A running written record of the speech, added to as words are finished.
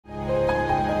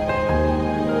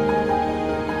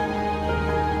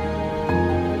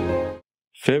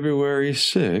February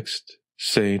 6th,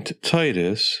 Saint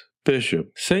Titus,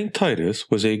 Bishop. Saint Titus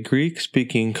was a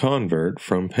Greek-speaking convert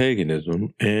from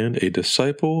paganism and a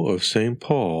disciple of St.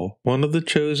 Paul, one of the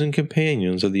chosen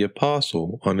companions of the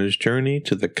apostle on his journey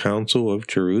to the Council of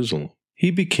Jerusalem. He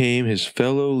became his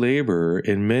fellow laborer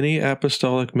in many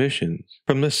apostolic missions.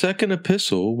 From the second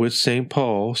epistle which St.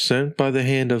 Paul sent by the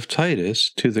hand of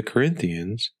Titus to the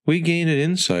Corinthians, we gain an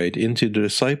insight into the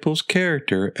disciple's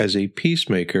character as a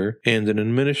peacemaker and an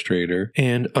administrator,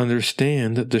 and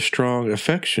understand the strong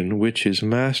affection which his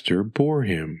master bore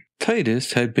him.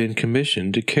 Titus had been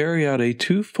commissioned to carry out a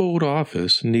twofold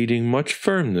office needing much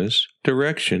firmness,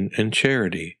 direction, and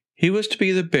charity. He was to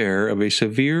be the bearer of a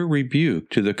severe rebuke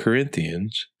to the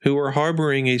Corinthians, who were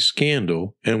harboring a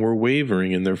scandal and were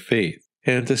wavering in their faith.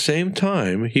 And at the same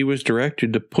time, he was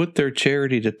directed to put their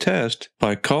charity to test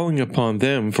by calling upon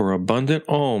them for abundant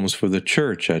alms for the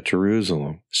church at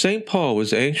Jerusalem. St. Paul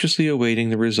was anxiously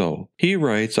awaiting the result. He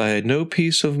writes, "I had no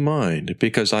peace of mind,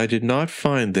 because I did not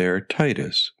find there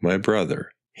Titus, my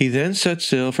brother." He then set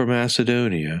sail for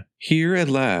Macedonia. Here at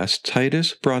last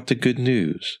Titus brought the good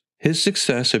news. His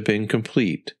success had been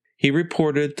complete. He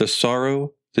reported the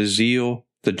sorrow, the zeal,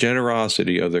 the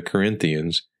generosity of the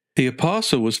Corinthians. The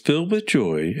apostle was filled with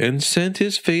joy and sent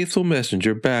his faithful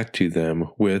messenger back to them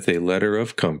with a letter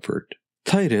of comfort.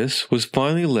 Titus was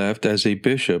finally left as a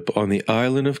bishop on the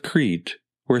island of Crete,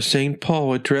 where St.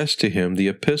 Paul addressed to him the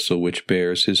epistle which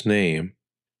bears his name.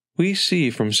 We see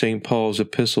from St. Paul's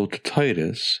epistle to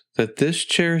Titus that this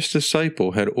cherished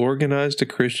disciple had organized a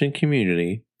Christian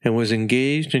community and was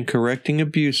engaged in correcting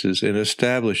abuses and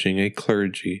establishing a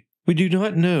clergy. We do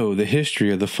not know the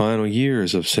history of the final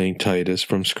years of St. Titus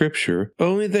from Scripture,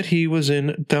 only that he was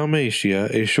in Dalmatia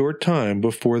a short time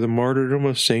before the martyrdom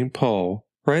of St. Paul.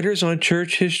 Writers on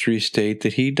church history state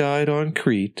that he died on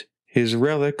Crete. His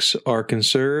relics are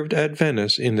conserved at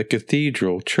Venice in the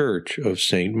cathedral church of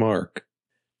St. Mark.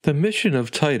 The mission of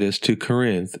Titus to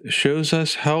Corinth shows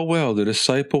us how well the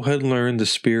disciple had learned the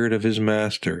spirit of his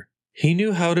master. He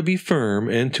knew how to be firm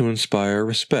and to inspire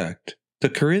respect. The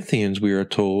Corinthians, we are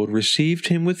told, received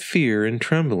him with fear and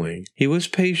trembling. He was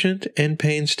patient and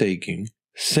painstaking.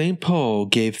 St. Paul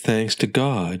gave thanks to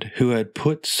God, who had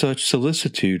put such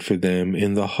solicitude for them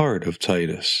in the heart of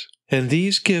Titus. And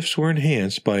these gifts were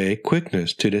enhanced by a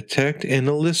quickness to detect and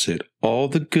elicit all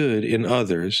the good in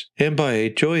others, and by a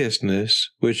joyousness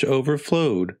which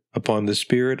overflowed upon the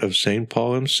spirit of St.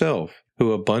 Paul himself,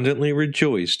 who abundantly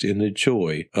rejoiced in the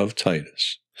joy of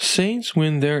Titus. Saints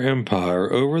win their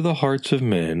empire over the hearts of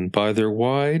men by their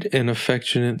wide and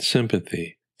affectionate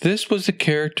sympathy. This was the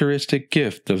characteristic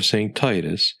gift of St.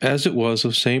 Titus, as it was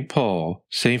of St. Paul,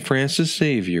 St. Francis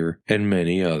Xavier, and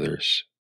many others.